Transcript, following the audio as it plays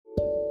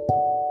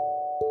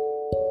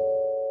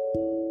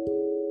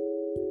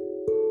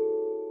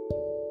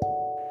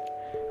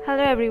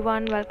Hello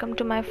everyone, welcome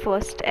to my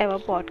first ever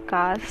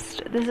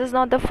podcast. This is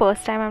not the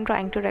first time I'm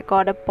trying to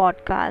record a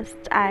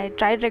podcast. I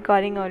tried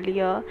recording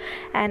earlier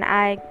and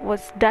I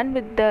was done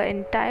with the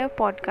entire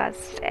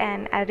podcast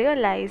and I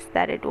realized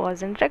that it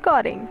wasn't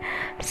recording.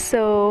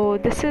 So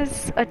this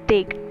is a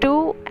take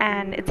 2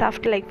 and it's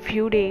after like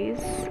few days.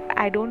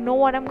 I don't know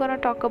what I'm going to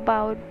talk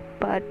about,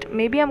 but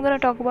maybe I'm going to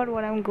talk about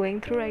what I'm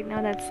going through right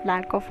now. That's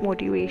lack of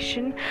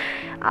motivation.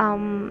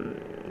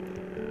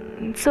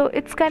 So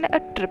it's kind of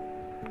a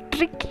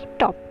tricky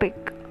topic,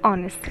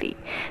 honestly.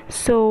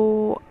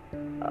 So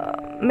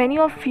many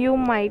of you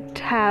might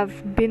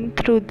have been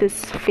through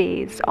this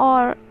phase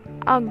or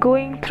are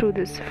going through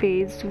this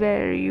phase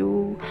where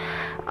you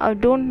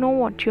don't know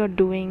what you're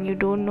doing, you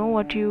don't know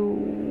what you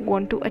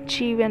want to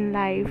achieve in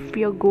life,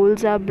 your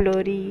goals are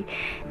blurry,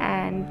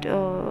 and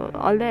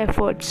all the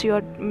efforts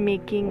you're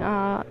making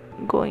are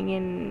going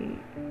in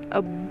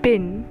a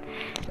bin,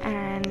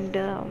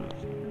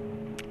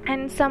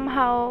 and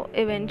somehow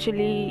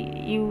eventually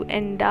you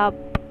end up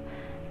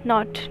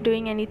not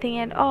doing anything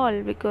at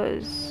all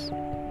because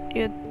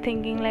you're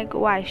thinking like,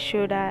 why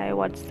should I,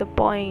 what's the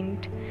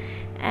point?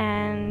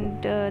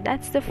 And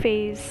that's the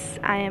phase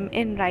I am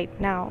in right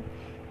now.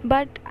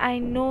 But I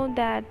know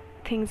that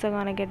things are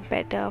gonna get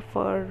better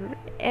for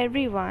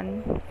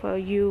everyone, for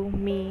you,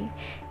 me,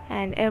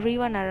 and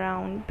everyone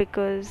around,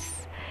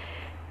 because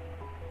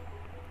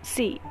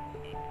see,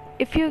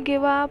 if you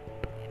give up,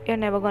 you're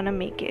never gonna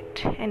make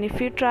it, and if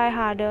you try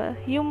harder,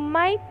 you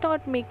might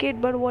not make it.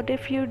 But what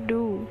if you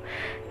do?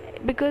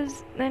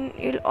 Because then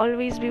you'll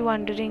always be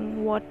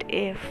wondering, what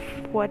if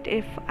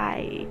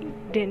I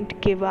didn't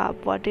give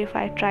up, what if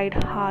I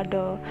tried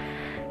harder?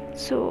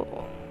 So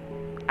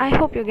I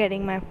hope you're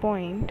getting my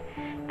point.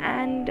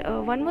 And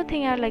one more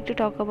thing I'd like to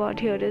talk about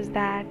here is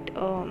that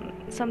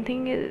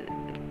something is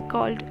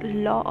called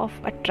law of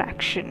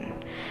attraction.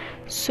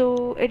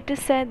 So it is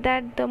said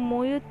that the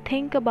more you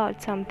think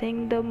about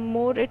something, the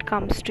more it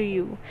comes to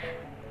you,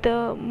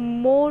 the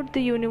more the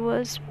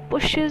universe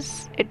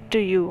pushes it to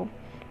you.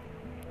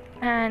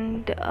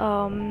 And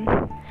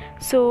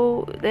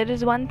so there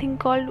is one thing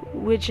called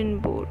vision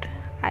board.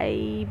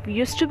 I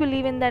used to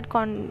believe in that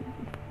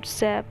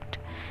concept,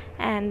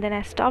 and then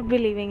I stopped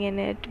believing in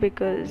it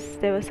because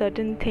there were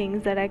certain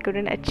things that I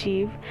couldn't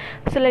achieve.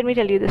 So let me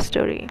tell you the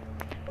story.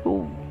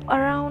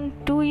 Around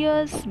 2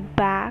 years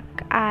back,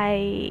 I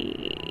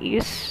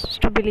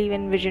used to believe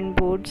in vision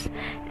boards,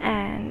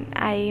 and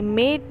I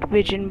made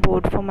vision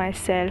board for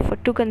myself for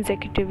 2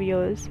 consecutive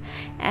years.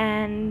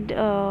 And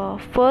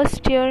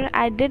first year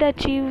I did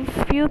achieve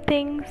few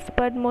things,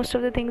 but most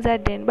of the things I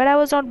didn't. But I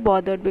was not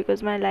bothered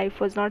because my life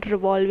was not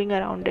revolving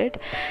around it.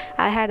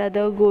 I had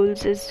other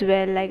goals as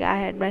well, like I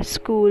had my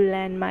school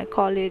and my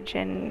college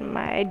and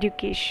my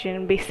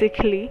education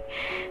basically.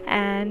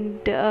 And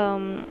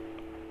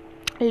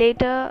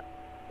later,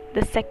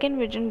 the second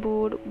vision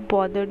board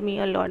bothered me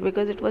a lot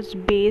because it was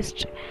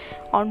based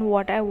on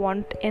what I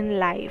want in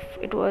life.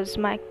 It was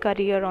my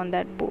career on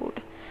that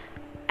board,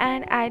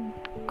 and I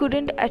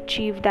couldn't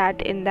achieve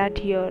that in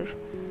that year.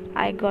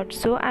 I got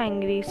so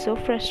angry, so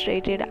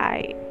frustrated,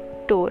 I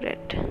tore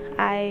it.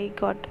 I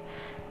got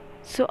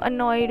so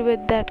annoyed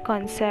with that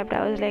concept.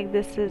 I was like,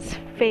 this is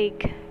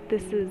fake,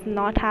 this is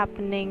not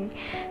happening,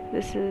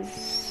 this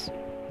is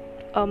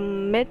a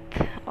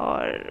myth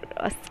or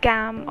a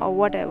scam or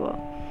whatever.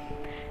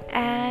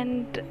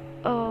 And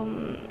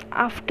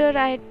after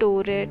I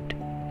tore it,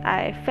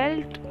 I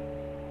felt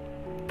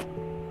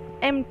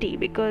empty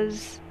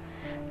because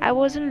I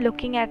wasn't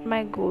looking at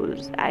my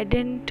goals. I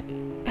didn't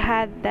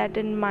had that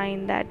in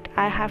mind that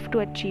I have to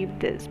achieve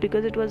this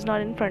because it was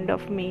not in front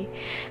of me.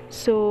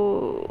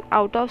 So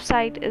out of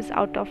sight is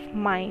out of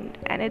mind,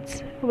 and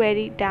it's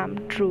very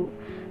damn true.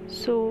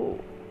 So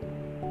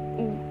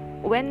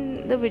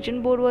when the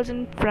vision board was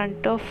in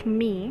front of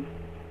me,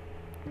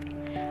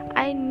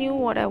 I knew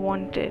what I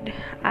wanted.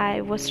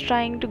 I was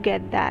trying to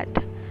get that,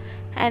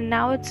 and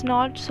now it's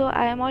not. So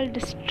I am all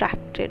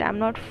distracted, I'm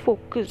not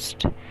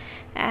focused.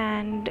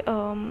 And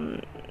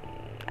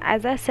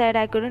as I said,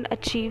 I couldn't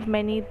achieve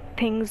many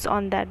things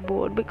on that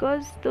board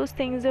because those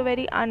things are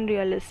very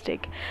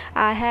unrealistic.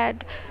 I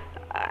had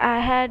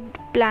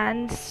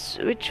plans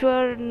which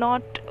were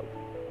not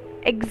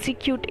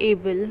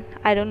executable.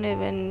 I don't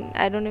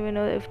even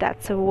know if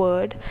that's a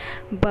word,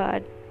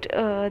 but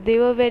they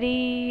were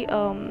very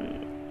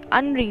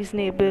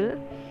unreasonable.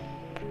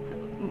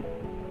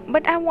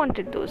 But I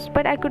wanted those,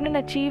 but I couldn't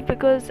achieve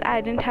because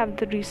I didn't have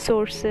the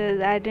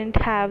resources, I didn't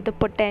have the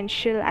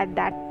potential at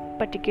that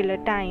particular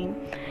time.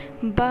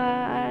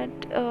 But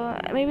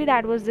maybe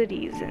that was the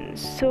reason.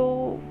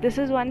 So this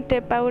is one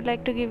tip I would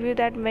like to give you,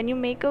 that when you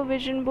make a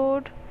vision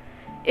board,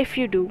 if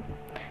you do,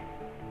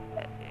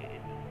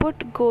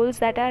 put goals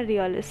that are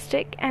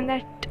realistic and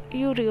that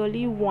you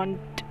really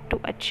want to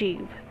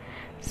achieve.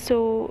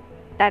 So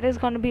that is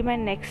going to be my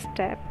next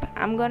step.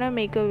 I'm going to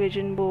make a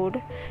vision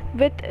board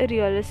with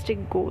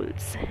realistic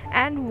goals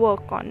and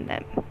work on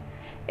them.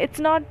 It's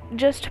not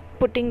just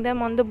putting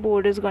them on the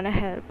board is going to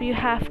help. You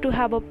have to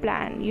have a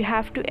plan. You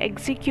have to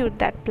execute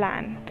that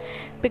plan,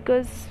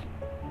 because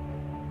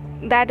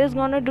that is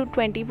gonna do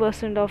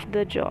 20% of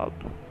the job.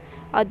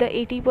 Other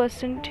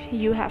 80%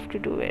 you have to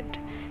do it.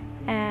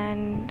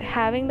 And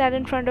having that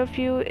in front of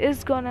you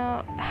is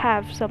gonna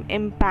have some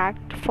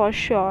impact for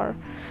sure,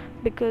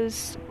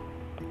 because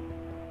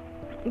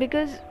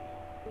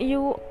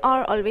you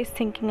are always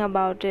thinking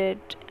about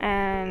it,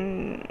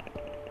 and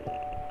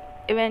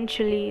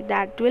eventually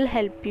that will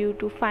help you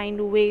to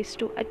find ways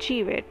to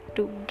achieve it,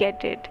 to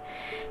get it.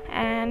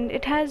 And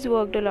it has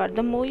worked a lot.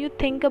 The more you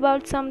think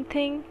about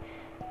something,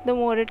 the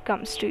more it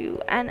comes to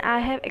you, and I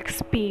have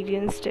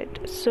experienced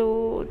it.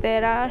 So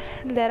there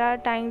are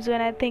times when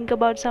I think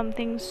about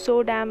something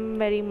so damn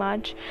very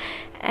much,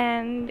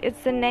 and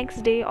it's the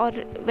next day or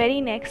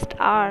very next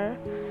hour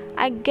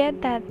I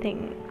get that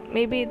thing.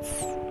 Maybe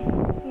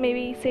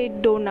say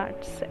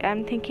donuts.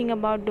 I'm thinking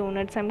about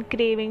donuts, I'm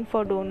craving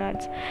for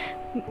donuts,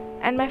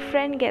 and my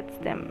friend gets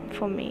them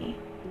for me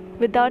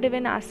without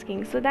even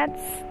asking. So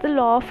that's the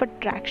law of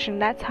attraction.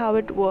 That's how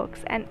it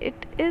works, and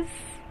it is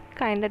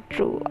kind of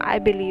true. I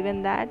believe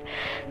in that.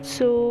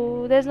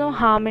 So there's no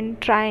harm in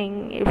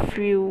trying. If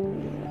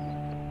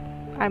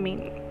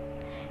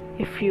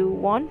you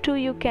want to,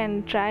 you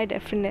can try,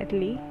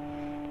 definitely.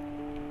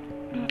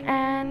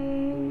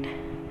 And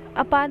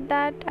apart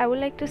that, I would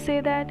like to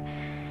say that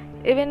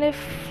even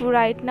if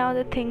right now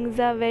the things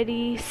are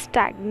very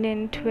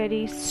stagnant,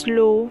 very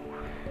slow,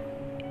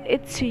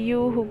 it's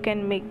you who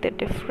can make the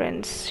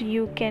difference.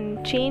 You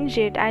can change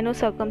it. I know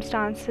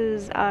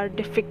circumstances are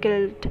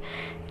difficult,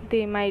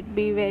 they might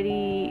be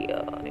very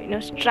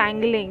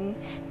strangling,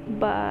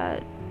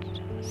 but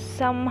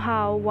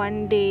somehow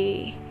one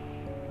day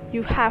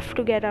you have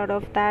to get out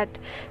of that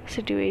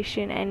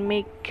situation and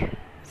make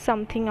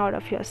something out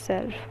of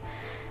yourself.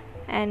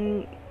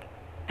 And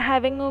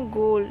having a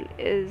goal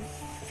is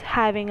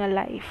having a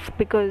life,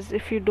 because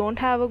if you don't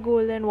have a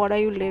goal, then what are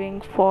you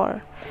living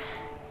for?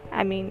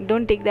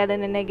 Don't take that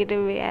in a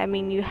negative way.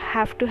 You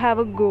have to have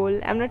a goal.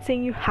 I'm not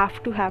saying you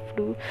have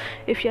to.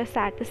 If you're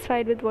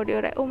satisfied with what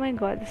you're, oh my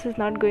god, this is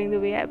not going the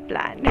way I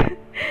planned.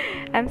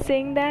 I'm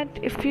saying that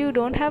if you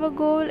don't have a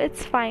goal,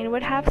 it's fine,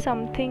 but have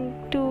something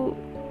to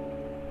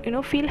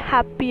feel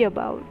happy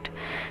about,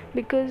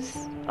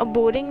 because a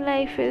boring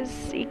life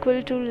is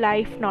equal to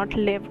life not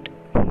lived.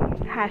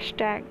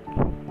 Hashtag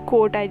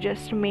quote I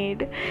just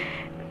made.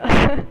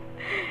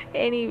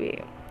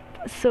 Anyway,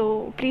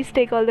 so please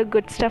take all the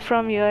good stuff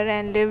from here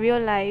and live your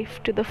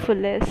life to the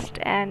fullest.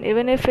 And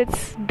even if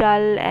it's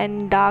dull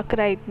and dark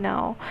right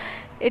now,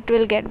 it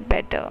will get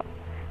better.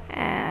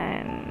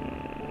 And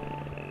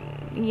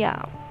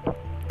yeah,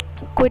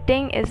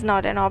 quitting is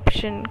not an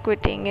option.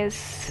 Quitting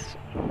is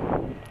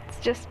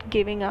just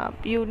giving up.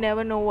 You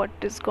never know what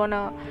is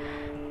gonna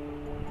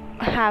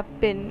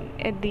happen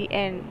at the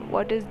end,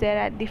 what is there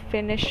at the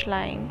finish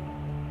line.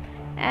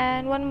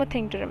 And one more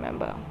thing to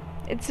remember,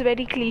 it's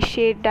very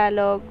cliched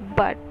dialogue,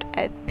 but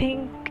I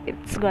think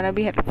it's gonna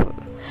be helpful.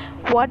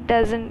 What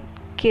doesn't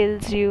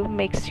kills you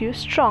makes you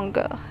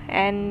stronger,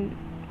 and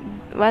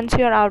once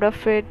you're out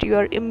of it,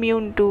 you're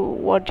immune to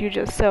what you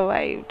just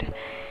survived.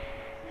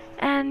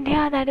 And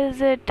yeah, that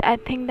is it. I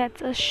think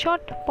that's a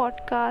short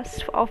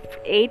podcast of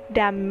 8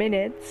 damn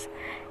minutes.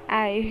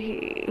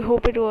 I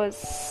hope it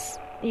was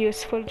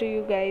useful to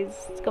you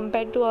guys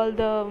compared to all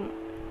the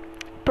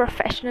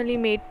professionally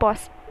made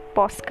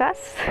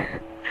podcasts.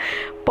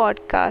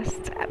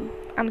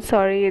 I'm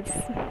sorry, it's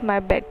my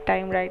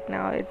bedtime right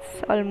now.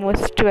 It's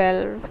almost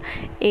 12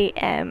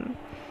 a.m.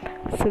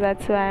 So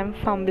that's why I'm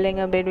fumbling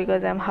a bit,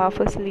 because I'm half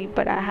asleep,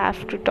 but I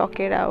have to talk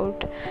it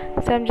out.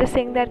 So I'm just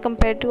saying that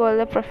compared to all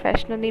the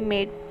professionally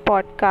made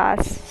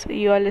podcasts,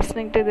 you are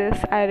listening to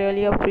this. I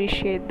really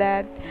appreciate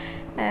that.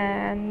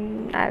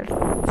 And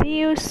I'll see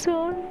you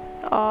soon,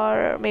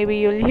 or maybe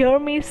you'll hear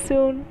me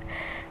soon.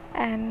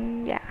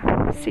 And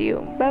yeah, see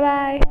you. Bye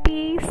bye.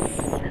 Peace.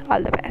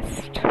 All the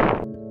best.